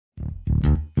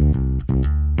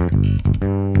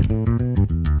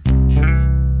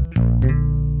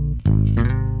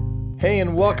Hey,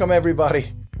 and welcome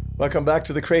everybody. Welcome back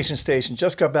to the Creation Station.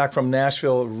 Just got back from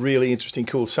Nashville. Really interesting,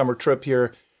 cool summer trip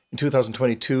here in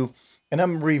 2022. And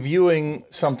I'm reviewing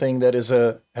something that has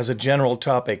a general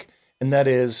topic, and that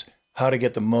is how to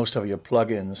get the most of your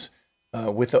plugins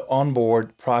with the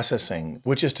onboard processing,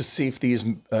 which is to see if these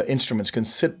instruments can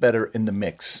sit better in the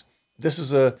mix. This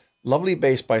is a lovely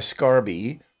bass by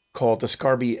SCARBEE called the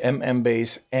SCARBEE MM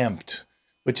Bass Amped,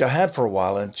 which I had for a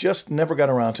while and just never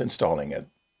got around to installing it.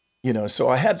 You know, so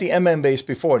I had the MM bass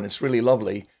before, and it's really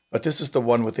lovely, but this is the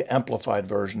one with the amplified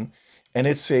version, and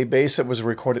it's a bass that was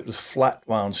recorded with flat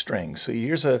wound strings. So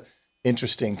here's a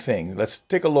interesting thing. Let's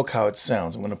take a look how it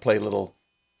sounds. I'm going to play a little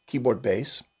keyboard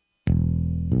bass.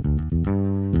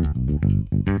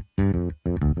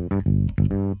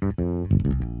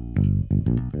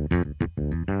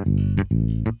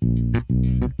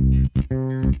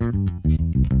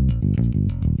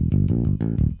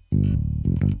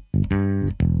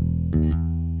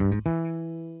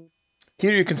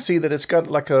 Here you can see that it's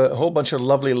got like a whole bunch of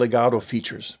lovely legato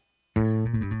features.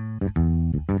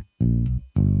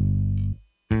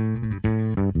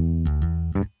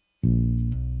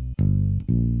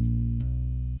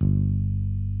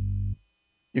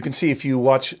 You can see if you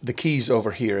watch the keys over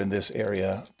here in this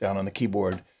area down on the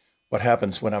keyboard, what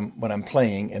happens when I'm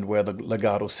playing and where the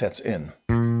legato sets in.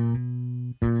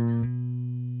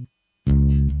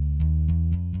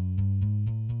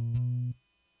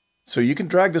 So you can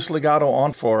drag this legato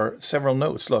on for several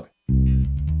notes. Look.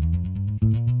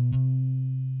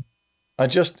 I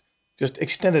just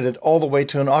extended it all the way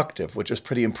to an octave, which is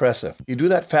pretty impressive. You do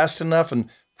that fast enough and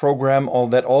program all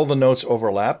the notes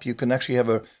overlap, you can actually have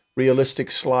a realistic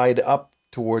slide up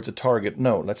towards a target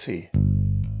note. Let's see.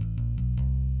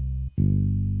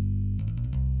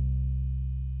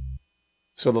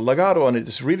 So the legato on it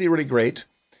is really, really great.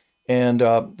 And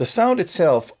the sound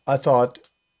itself, I thought,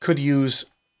 could use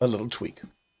a little tweak.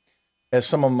 As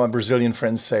some of my Brazilian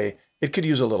friends say, it could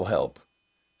use a little help.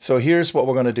 So here's what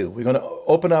we're going to do. We're going to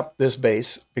open up this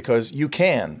bass because you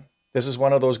can. This is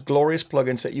one of those glorious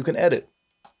plugins that you can edit.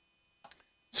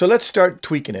 So let's start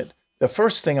tweaking it. The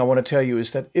first thing I want to tell you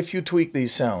is that if you tweak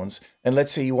these sounds, and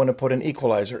let's say you want to put an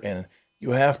equalizer in,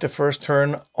 you have to first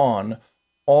turn on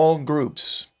all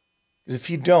groups. Because if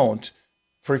you don't,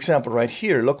 for example, right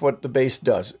here, look what the bass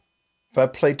does. If I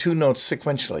play two notes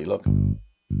sequentially, look.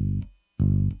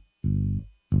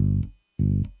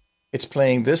 It's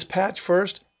playing this patch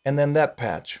first and then that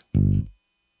patch.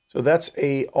 So that's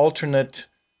a alternate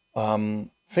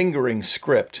fingering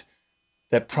script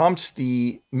that prompts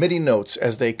the MIDI notes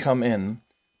as they come in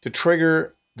to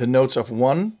trigger the notes of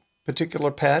one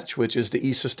particular patch, which is the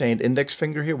E sustained index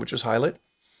finger here, which is highlight.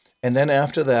 And then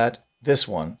after that, this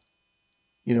one.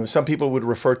 You know, some people would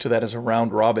refer to that as a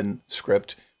round robin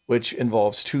script, which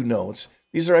involves two notes.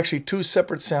 These are actually two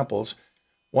separate samples.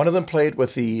 One of them played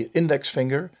with the index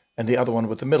finger and the other one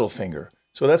with the middle finger.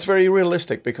 So that's very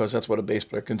realistic because that's what a bass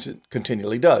player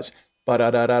continually does.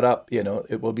 Ba-da-da-da-da, you know,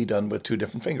 it will be done with two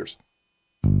different fingers.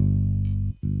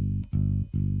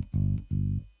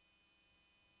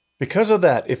 Because of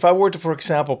that, if I were to, for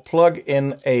example, plug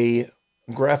in a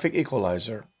graphic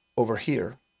equalizer over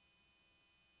here,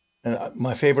 and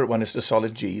my favorite one is the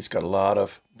Solid G. It's got a lot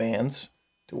of bands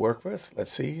to work with.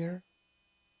 Let's see here.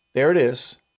 There it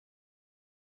is.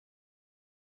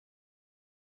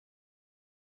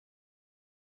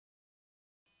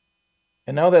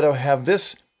 And now that I have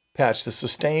this patch, the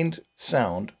sustained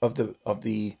sound of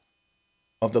the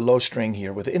low string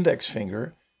here with the index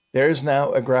finger, there is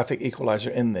now a graphic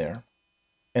equalizer in there.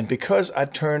 And because I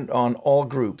turned on all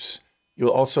groups,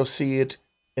 you'll also see it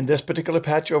in this particular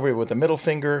patch over here with the middle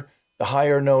finger, the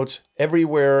higher notes,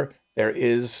 everywhere there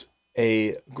is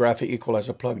a graphic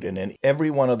equalizer plugged in. And every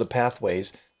one of the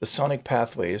pathways, the sonic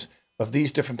pathways of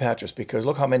these different patches, because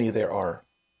look how many there are.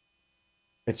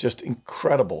 It's just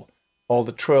incredible. All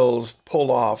the trills,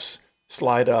 pull-offs,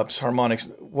 slide-ups, harmonics,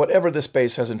 whatever this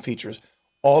bass has in features,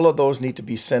 all of those need to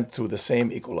be sent through the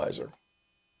same equalizer.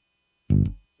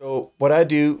 So what I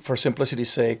do, for simplicity's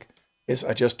sake, is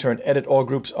I just turn Edit All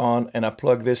Groups on, and I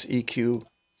plug this EQ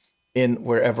in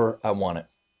wherever I want it.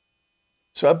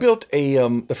 So I built a,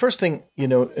 the first thing, you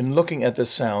know, in looking at this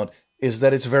sound is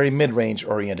that it's very mid-range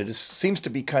oriented. It seems to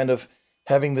be kind of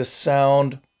having this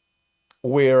sound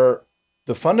where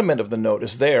the fundament of the note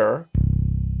is there.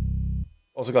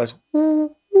 Also guys,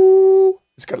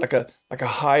 it's got like a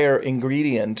higher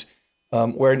ingredient,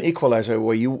 where an equalizer,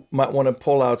 where you might want to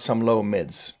pull out some low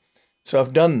mids. So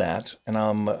I've done that, and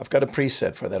I've got a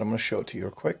preset for that. I'm going to show it to you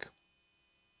real quick.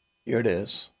 Here it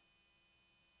is.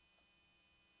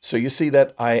 So you see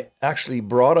that I actually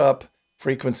brought up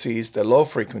frequencies, the low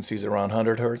frequencies around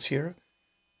 100 hertz here,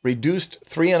 reduced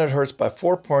 300 hertz by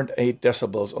 4.8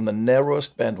 decibels on the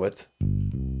narrowest bandwidth.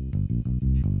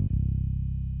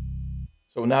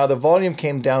 So now the volume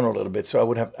came down a little bit, so I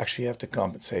would actually have to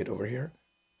compensate over here.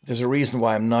 There's a reason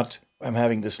why I'm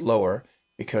having this lower,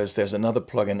 because there's another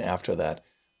plugin after that.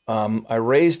 I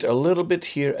raised a little bit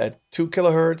here at 2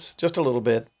 kilohertz, just a little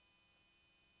bit.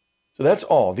 So that's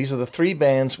all. These are the 3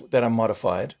 bands that I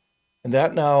modified, and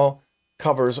that now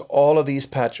covers all of these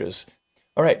patches.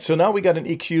 All right, so now we got an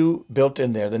EQ built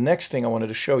in there. The next thing I wanted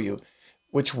to show you,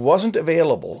 which wasn't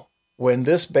available when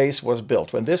this bass was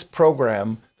built, when this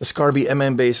program, the SCARBEE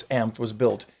MM Bass amp was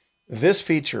built, this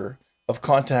feature of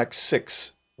Kontakt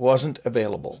 6 wasn't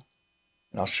available.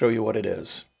 And I'll show you what it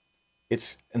is.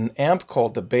 It's an amp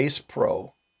called the Bass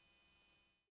Pro.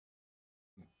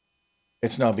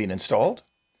 It's now being installed.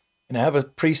 And I have a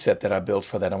preset that I built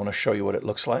for that. I want to show you what it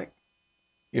looks like.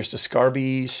 Here's the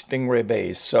SCARBEE Stingray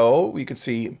bass. So you can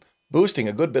see boosting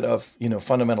a good bit of,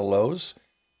 fundamental lows.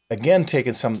 Again,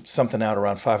 taking something out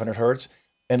around 500 hertz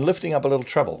and lifting up a little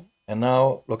treble. And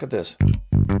now look at this.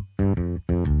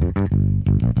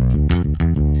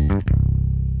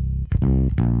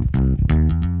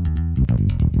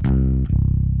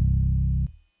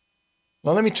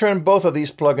 Now let me turn both of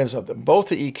these plugins up, both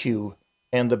the EQ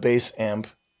and the bass amp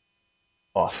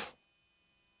off.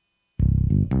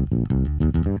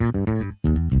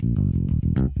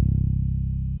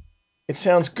 It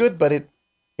sounds good, but it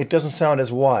doesn't sound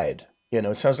as wide.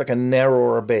 It sounds like a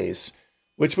narrower bass,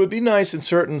 which would be nice in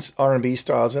certain R&B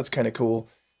styles. That's kind of cool.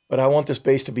 But I want this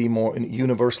bass to be more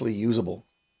universally usable.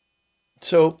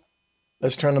 So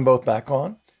let's turn them both back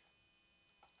on.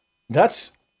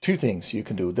 That's 2 things you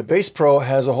can do. The Bass Pro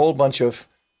has a whole bunch of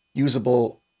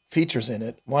usable features in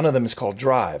it. One of them is called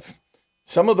drive.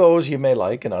 Some of those you may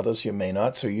like and others you may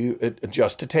not, so you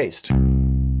adjust to taste.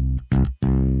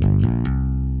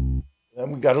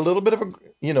 And we got a little bit of a,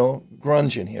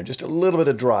 grunge in here, just a little bit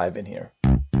of drive in here.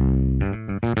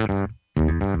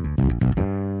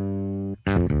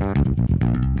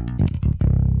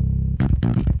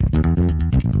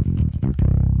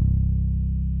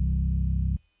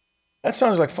 That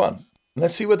sounds like fun.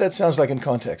 Let's see what that sounds like in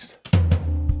context.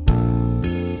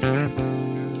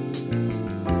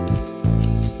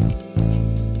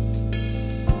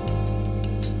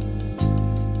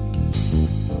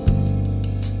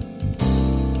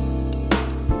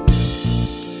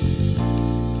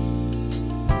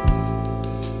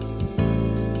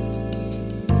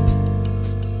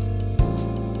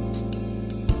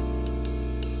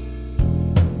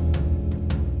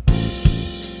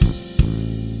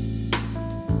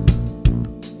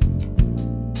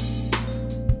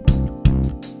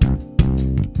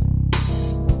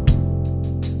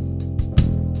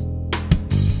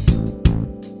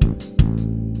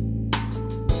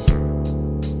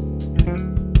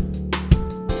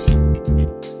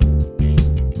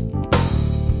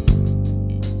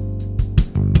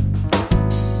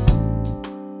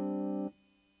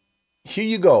 Here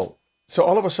you go. So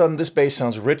all of a sudden, this bass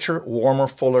sounds richer, warmer,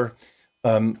 fuller.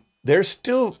 There's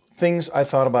still things I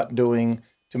thought about doing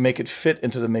to make it fit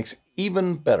into the mix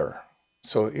even better.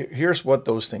 So here's what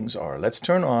those things are. Let's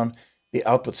turn on the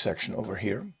output section over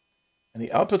here. And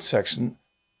the output section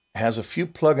has a few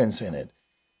plugins in it.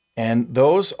 And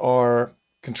those are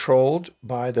controlled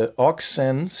by the Aux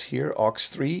Sends here, Aux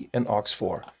 3 and Aux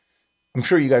 4. I'm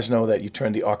sure you guys know that you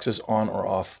turn the auxes on or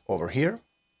off over here.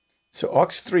 So Aux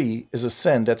 3 is a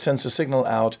send that sends a signal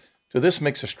out to this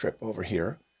mixer strip over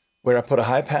here, where I put a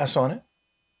high pass on it.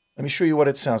 Let me show you what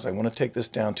it sounds like. I want to take this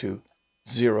down to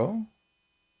 0,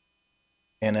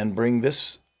 and then bring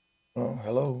this, oh,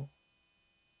 hello.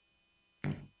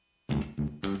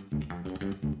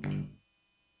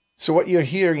 So what you're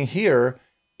hearing here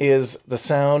is the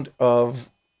sound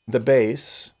of the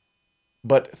bass,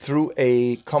 but through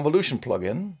a convolution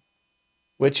plugin,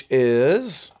 which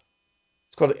is...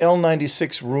 it's called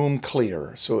L96 Room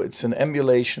Clear. So it's an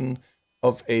emulation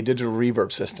of a digital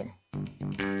reverb system.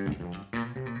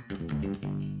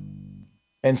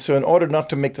 And so in order not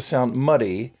to make the sound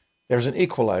muddy, there's an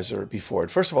equalizer before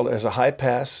it. First of all, it has a high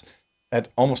pass at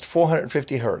almost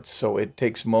 450 hertz. So it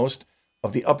takes most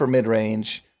of the upper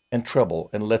mid-range and treble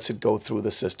and lets it go through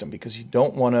the system, because you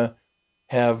don't want to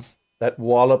have that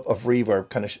wallop of reverb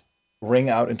kind of ring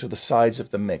out into the sides of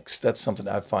the mix. That's something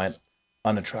I find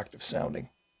unattractive sounding.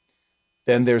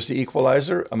 Then there's the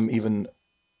equalizer.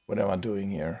 What am I doing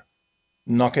here?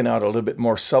 Knocking out a little bit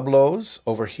more sub-lows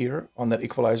over here on that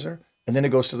equalizer, and then it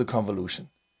goes to the convolution.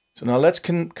 So now let's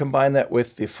combine that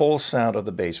with the full sound of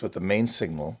the bass, with the main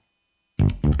signal.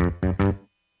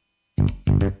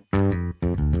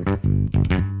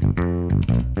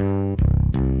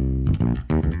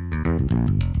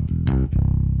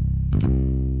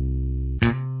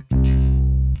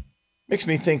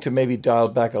 makes me think to maybe dial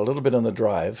back a little bit on the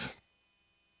drive.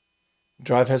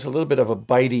 Drive has a little bit of a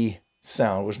bitey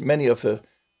sound, which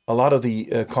a lot of the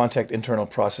Kontakt internal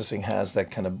processing has that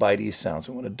kind of bitey sound.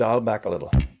 So I'm going to dial back a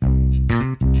little.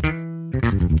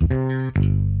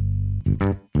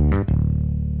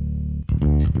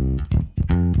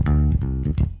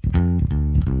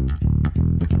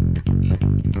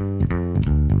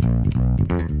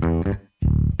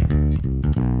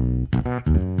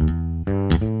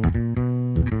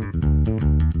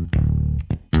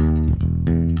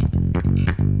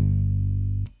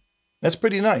 That's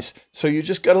pretty nice. So you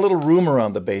just got a little room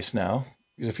around the bass now,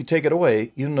 because if you take it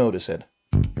away, you'll notice it.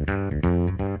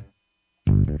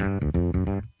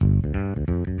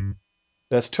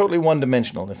 That's totally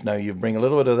one-dimensional. If now you bring a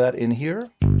little bit of that in here,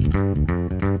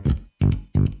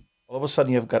 all of a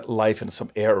sudden you've got life and some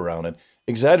air around it.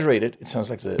 Exaggerate it, it sounds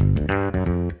like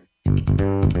the...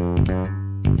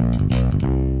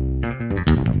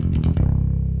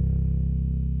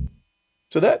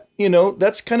 So that,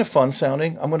 that's kind of fun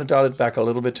sounding. I'm going to dial it back a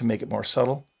little bit to make it more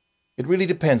subtle. It really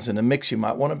depends. In a mix, you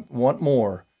might want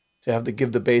more to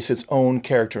give the bass its own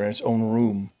character and its own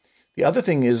room. The other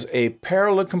thing is a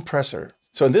parallel compressor.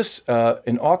 So in this,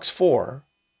 in Aux 4,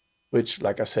 which,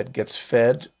 like I said, gets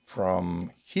fed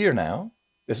from here now.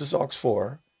 This is Aux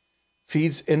 4.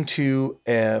 Feeds into,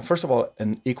 first of all,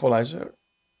 an equalizer.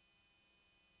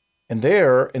 And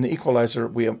there, in the equalizer,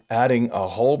 we are adding a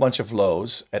whole bunch of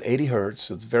lows at 80 hertz.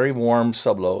 So it's very warm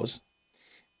sub-lows.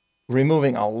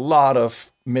 Removing a lot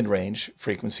of mid-range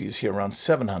frequencies here around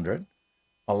 700.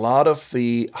 A lot of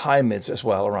the high mids as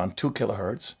well, around 2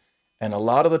 kilohertz. And a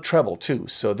lot of the treble too.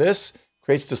 So this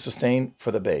creates the sustain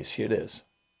for the bass. Here it is.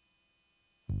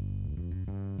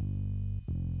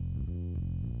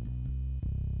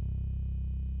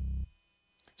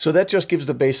 So that just gives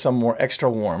the bass some more extra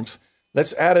warmth.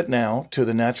 Let's add it now to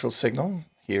the natural signal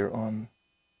here on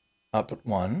output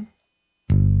 1.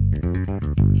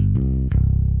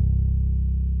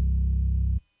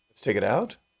 Let's take it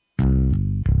out.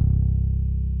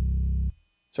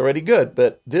 It's already good,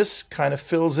 but this kind of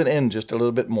fills it in just a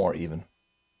little bit more even.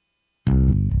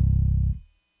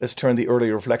 Let's turn the early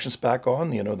reflections back on,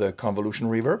 the convolution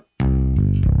reverb.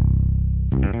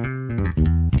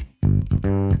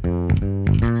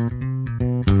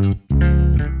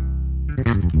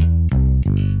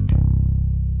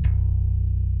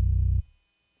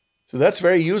 So that's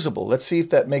very usable. Let's see if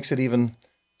that makes it even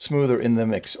smoother in the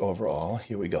mix overall.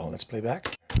 Here we go. Let's play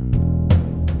back.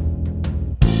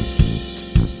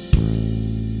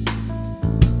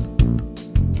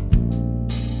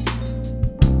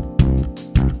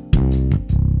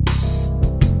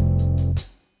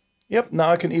 Yep, now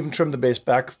I can even trim the bass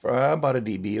back for about a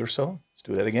dB or so. Let's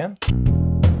do that again.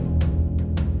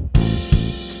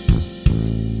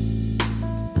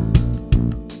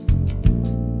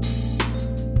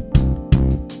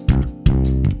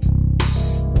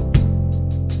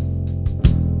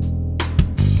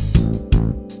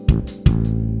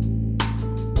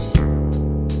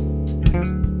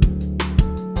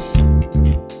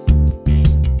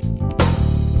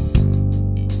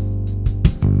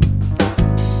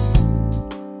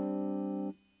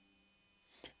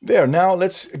 There, now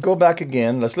let's go back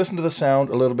again. Let's listen to the sound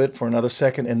a little bit for another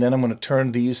second, and then I'm going to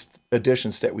turn these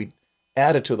additions that we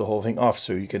added to the whole thing off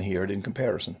so you can hear it in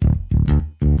comparison.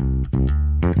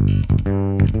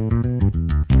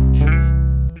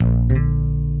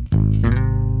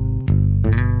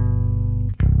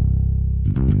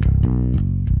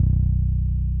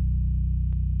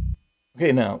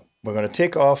 Okay, now we're going to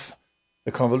take off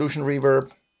the convolution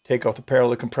reverb, take off the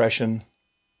parallel compression,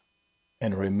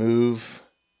 and remove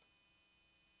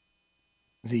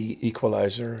the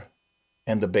equalizer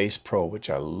and the bass pro, which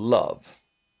I love.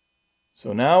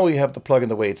 So now we have the plugin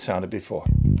the way it sounded before.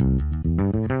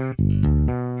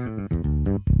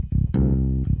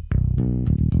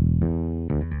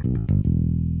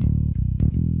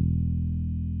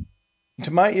 To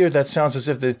my ear, that sounds as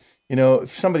if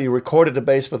if somebody recorded a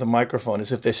bass with a microphone,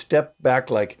 as if they stepped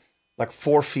back like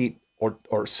 4 feet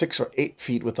or 6 or 8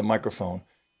 feet with the microphone.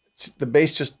 The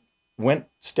bass just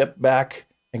stepped back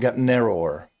and got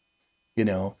narrower,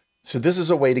 So this is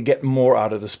a way to get more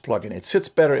out of this plugin. It sits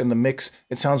better in the mix.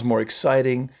 It sounds more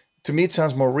exciting. To me, it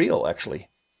sounds more real, actually,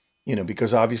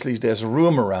 because obviously there's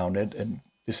room around it, and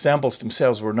the samples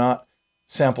themselves were not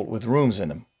sampled with rooms in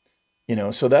them,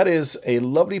 So that is a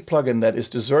lovely plugin that is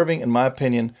deserving, in my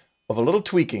opinion, of a little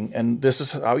tweaking, and this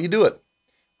is how you do it.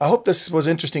 I hope this was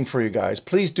interesting for you guys.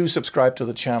 Please do subscribe to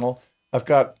the channel. I've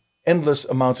got endless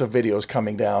amounts of videos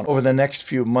coming down over the next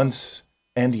few months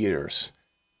and years.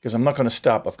 because I'm not going to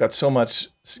stop. I've got so much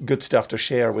good stuff to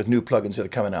share with new plugins that are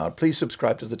coming out. Please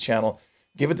subscribe to the channel,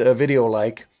 give it a video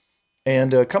like,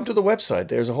 and come to the website.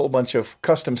 There's a whole bunch of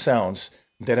custom sounds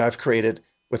that I've created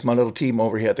with my little team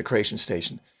over here at the Creation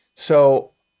Station.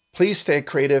 So please stay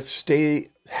creative, stay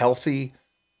healthy,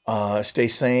 stay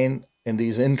sane in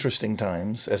these interesting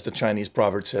times. As the Chinese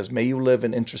proverb says, may you live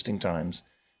in interesting times.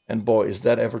 And boy, is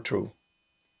that ever true.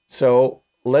 So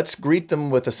let's greet them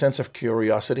with a sense of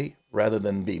curiosity rather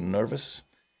than being nervous.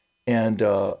 And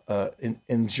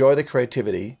enjoy the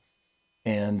creativity.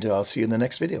 And I'll see you in the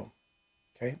next video.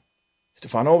 Okay?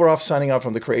 Stephan Oberhoff signing out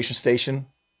from the Creation Station.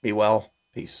 Be well.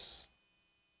 Peace.